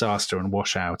predict disaster and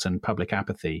washout and public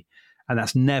apathy. And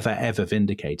that's never, ever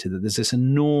vindicated, that there's this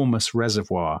enormous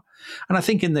reservoir. And I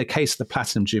think in the case of the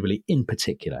Platinum Jubilee in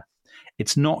particular,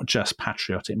 it's not just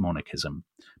patriotic monarchism,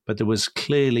 but there was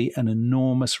clearly an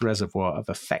enormous reservoir of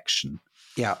affection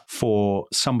for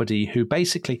somebody who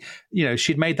basically,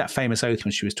 she'd made that famous oath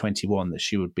when she was 21 that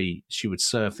she would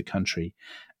serve the country.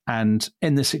 And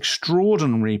in this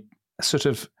extraordinary sort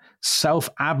of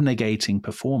self-abnegating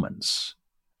performance,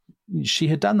 she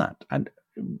had done that. And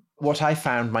what I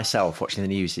found myself watching the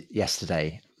news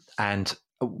yesterday, and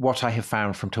what I have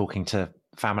found from talking to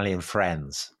family and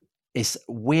friends, is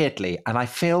weirdly, and I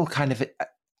feel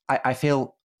I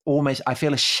feel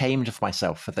ashamed of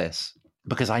myself for this,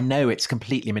 because I know it's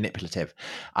completely manipulative,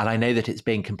 and I know that it's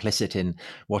being complicit in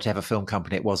whatever film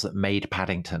company it was that made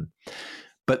Paddington.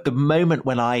 But the moment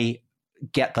when I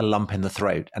get the lump in the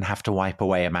throat and have to wipe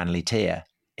away a manly tear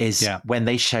is when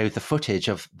they show the footage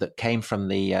that came from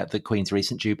the Queen's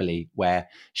recent Jubilee, where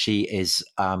she is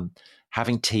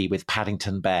having tea with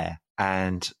Paddington Bear,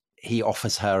 and he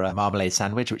offers her a marmalade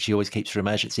sandwich, which she always keeps for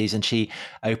emergencies, and she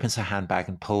opens her handbag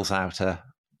and pulls out a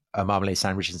marmalade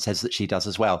sandwich and says that she does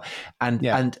as well.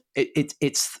 And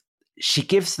it's she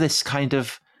gives this kind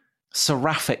of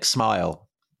seraphic smile,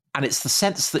 and it's the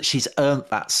sense that she's earned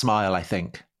that smile, I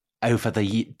think, over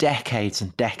the decades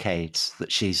and decades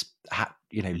that she's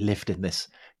lived in this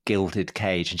gilded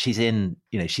cage. And she's in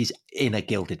a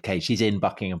gilded cage. She's in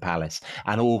Buckingham Palace,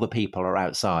 and all the people are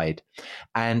outside.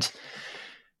 And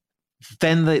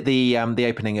then the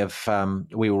opening of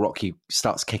We Will Rock You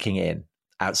starts kicking in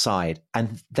outside,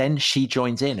 and then she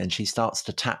joins in and she starts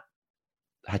to tap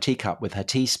her teacup with her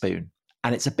teaspoon.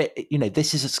 And it's a bit,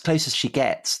 this is as close as she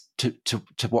gets to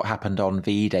what happened on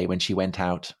VE Day, when she went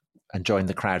out and joined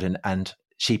the crowd, and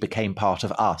she became part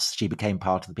of us. She became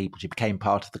part of the people. She became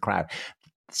part of the crowd.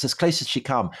 It's as close as she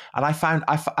come. And I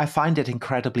find it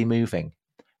incredibly moving.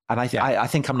 And I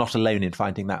think I'm not alone in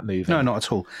finding that moving. No, not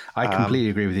at all. I completely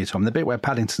agree with you, Tom. The bit where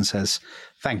Paddington says,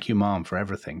 "Thank you, Mom, for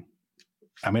everything."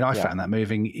 I mean, I found that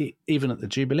moving. Even at the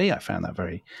Jubilee, I found that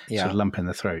very sort of lump in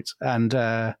the throat. And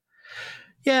I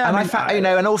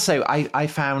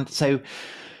found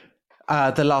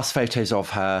the last photos of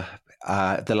her,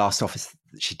 the last office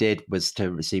that she did was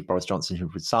to receive Boris Johnson, who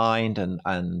resigned, and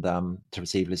to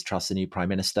receive Liz Truss, the new Prime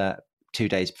Minister, 2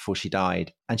 days before she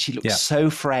died. And she looked so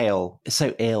frail,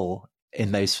 so ill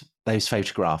in those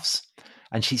photographs.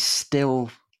 And she's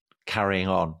still carrying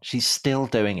on. She's still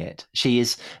doing it. She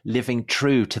is living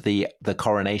true to the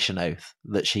coronation oath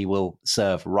that she will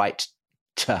serve right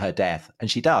to her death. And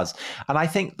she does. And I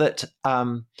think that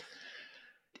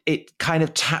it kind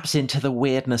of taps into the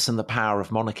weirdness and the power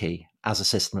of monarchy as a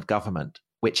system of government,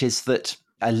 which is that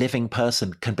a living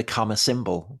person can become a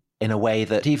symbol in a way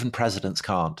that even presidents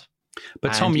can't.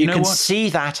 But Tom, you can see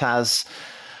that as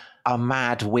a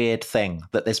mad, weird thing,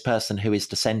 that this person who is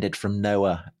descended from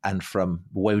Noah and from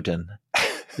Woden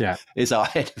is our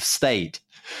head of state.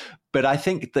 But I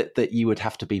think that you would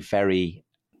have to be very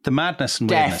The madness and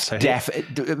weirdness.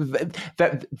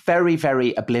 Very,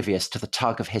 very oblivious to the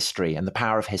tug of history and the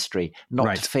power of history,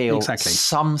 not to feel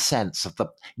some sense of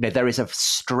there is a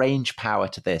strange power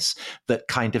to this that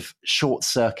kind of short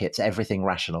circuits everything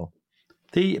rational.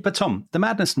 But Tom, the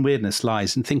madness and weirdness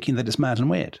lies in thinking that it's mad and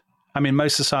weird. I mean,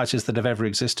 most societies that have ever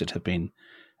existed have been.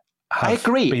 I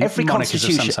agree. Every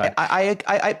constitution.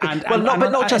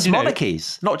 Not just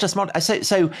monarchies. Not just monarchies.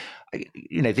 So,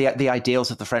 the ideals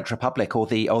of the French Republic or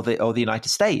the United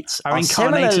States are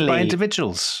incarnated by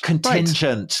individuals,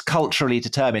 contingent, culturally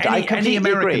determined. Any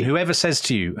American, agree. Whoever says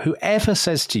to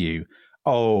you,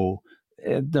 "Oh,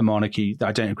 the monarchy,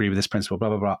 I don't agree with this principle," blah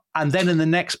blah blah, and then in the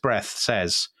next breath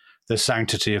says, "The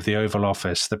sanctity of the Oval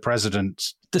Office, the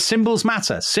president, the symbols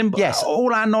matter." Yes.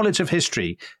 All our knowledge of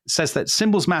history says that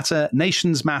symbols matter,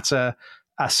 nations matter,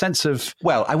 a sense of...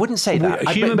 Well, I wouldn't say that.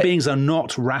 Human beings are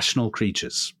not rational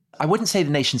creatures. I wouldn't say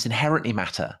the nations inherently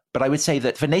matter, but I would say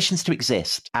that for nations to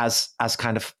exist as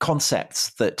kind of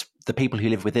concepts that the people who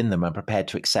live within them are prepared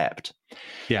to accept,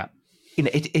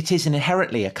 it is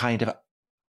inherently a kind of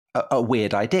a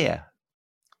weird idea.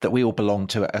 That we all belong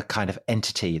to a kind of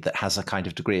entity that has a kind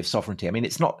of degree of sovereignty. I mean,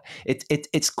 it's not.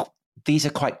 These are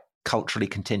quite culturally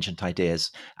contingent ideas,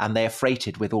 and they are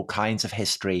freighted with all kinds of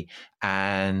history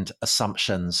and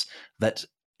assumptions that,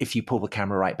 if you pull the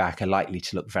camera right back, are likely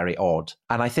to look very odd.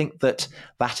 And I think that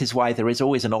is why there is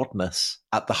always an oddness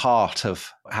at the heart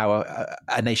of how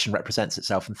a nation represents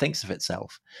itself and thinks of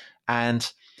itself.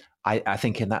 And I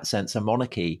think, in that sense, a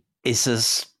monarchy is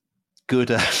as good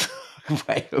a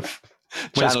way of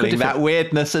channeling that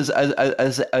weirdness as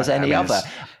any other.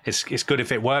 It's good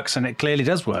if it works, and it clearly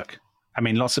does work. I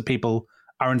mean, lots of people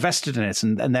are invested in it,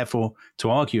 and therefore, to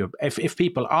argue, if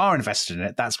people are invested in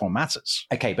it, that's what matters.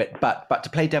 Okay, but to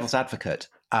play devil's advocate,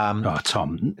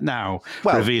 Tom, now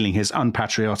revealing his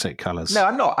unpatriotic colours. No,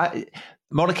 I'm not.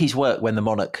 Monarchies work when the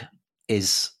monarch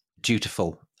is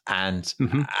dutiful and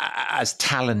as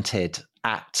talented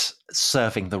at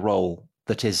serving the role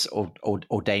that is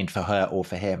ordained for her or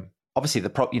for him. Obviously,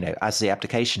 as the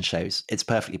abdication shows, it's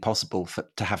perfectly possible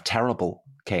to have terrible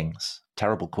kings,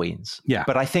 terrible queens. Yeah.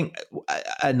 But I think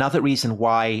another reason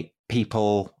why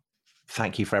people,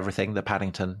 thank you for everything, the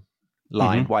Paddington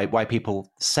line, why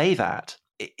people say that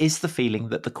is the feeling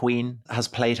that the Queen has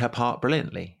played her part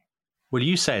brilliantly. Well,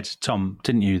 you said, Tom,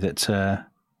 didn't you, that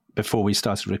before we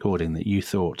started recording, that you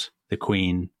thought the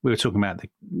Queen, we were talking about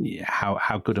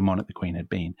how good a monarch the Queen had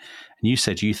been, and you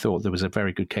said you thought there was a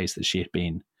very good case that she had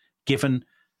been, given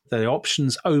the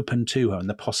options open to her and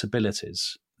the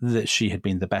possibilities, that she had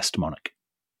been the best monarch,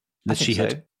 that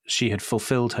she had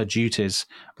fulfilled her duties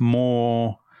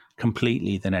more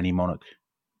completely than any monarch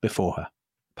before her.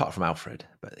 Apart from Alfred,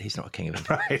 but he's not a king of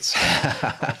England.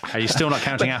 Right. Are you still not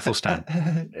counting Athelstan?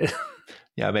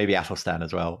 Yeah, maybe Athelstan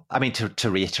as well. I mean, to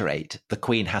reiterate, the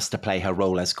Queen has to play her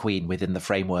role as Queen within the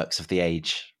frameworks of the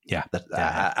age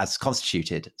as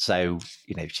constituted. So,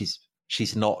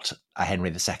 she's not a Henry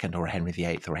II or a Henry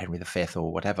VIII or a Henry V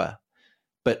or whatever.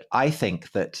 But I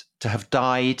think that to have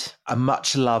died a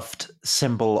much-loved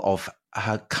symbol of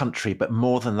her country, but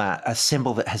more than that, a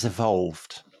symbol that has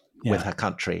evolved with her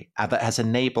country, and that has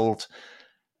enabled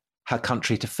her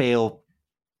country to feel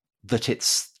that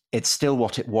it's still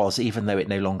what it was, even though it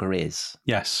no longer is.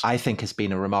 Yes. I think has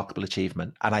been a remarkable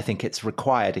achievement. And I think it's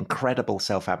required incredible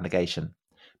self-abnegation,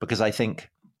 because I think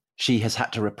she has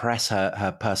had to repress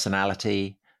her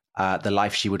personality, the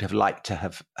life she would have liked to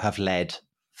have led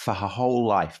for her whole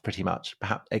life, pretty much,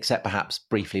 except perhaps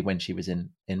briefly when she was in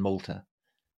Malta.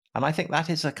 And I think that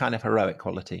is a kind of heroic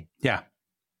quality. Yeah.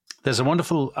 There's a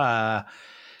wonderful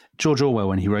George Orwell,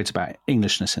 when he wrote about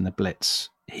Englishness in the Blitz,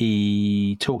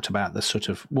 he talked about the sort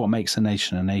of what makes a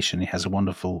nation a nation. He has a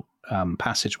wonderful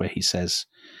passage where he says,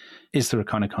 is there a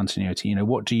kind of continuity?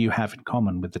 What do you have in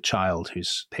common with the child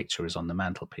whose picture is on the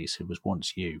mantelpiece, who was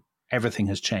once you? Everything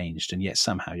has changed, and yet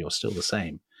somehow you're still the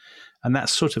same. And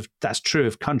that's true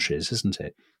of countries, isn't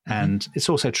it? Mm-hmm. And it's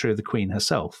also true of the Queen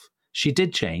herself. She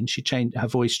did change. Her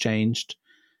voice changed.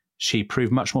 She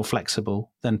proved much more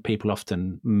flexible than people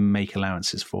often make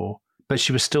allowances for, but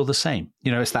she was still the same.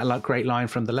 It's that great line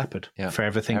from The Leopard. Yeah. For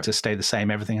everything to stay the same,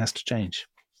 everything has to change.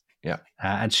 Yeah.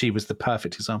 And she was the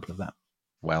perfect example of that.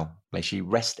 Well, may she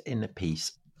rest in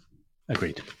peace.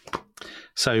 Agreed.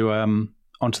 So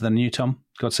on to the new, Tom.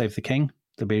 God Save the King.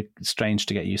 It'll be strange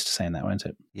to get used to saying that, won't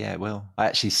it? Yeah, it will. I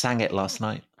actually sang it last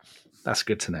night. That's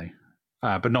good to know.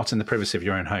 But not in the privacy of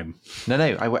your own home. No.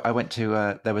 I went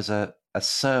to, there was a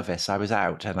service. I was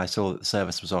out and I saw that the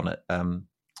service was on at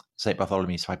St.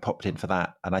 Bartholomew, so I popped in for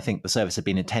that. And I think the service had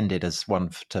been intended as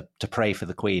one to pray for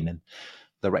the Queen. And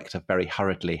the rector very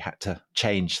hurriedly had to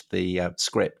change the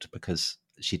script because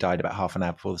she died about half an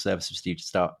hour before the service was due to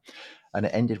start. And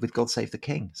it ended with God Save the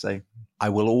King. So I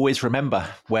will always remember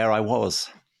where I was.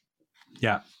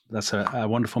 Yeah, that's a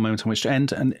wonderful moment on which to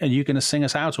end. And are you going to sing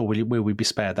us out, or will we be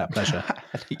spared that pleasure?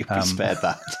 You'll be spared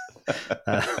that.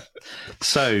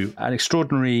 So, an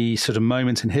extraordinary sort of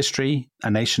moment in history,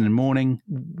 a nation in mourning.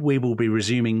 We will be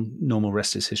resuming normal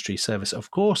Rest is History service,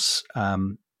 of course,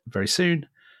 very soon.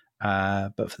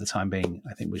 But for the time being,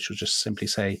 I think we should just simply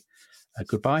say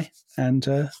goodbye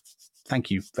and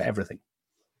thank you for everything.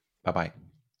 Bye-bye.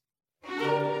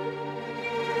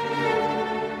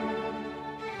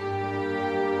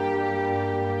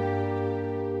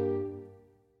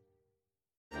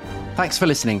 Thanks for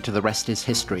listening to The Rest is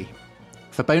History.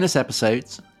 For bonus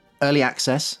episodes, early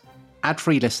access,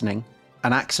 ad-free listening,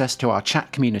 and access to our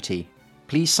chat community,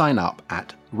 please sign up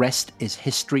at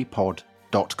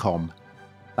restishistorypod.com.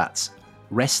 That's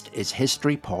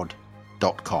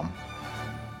restishistorypod.com.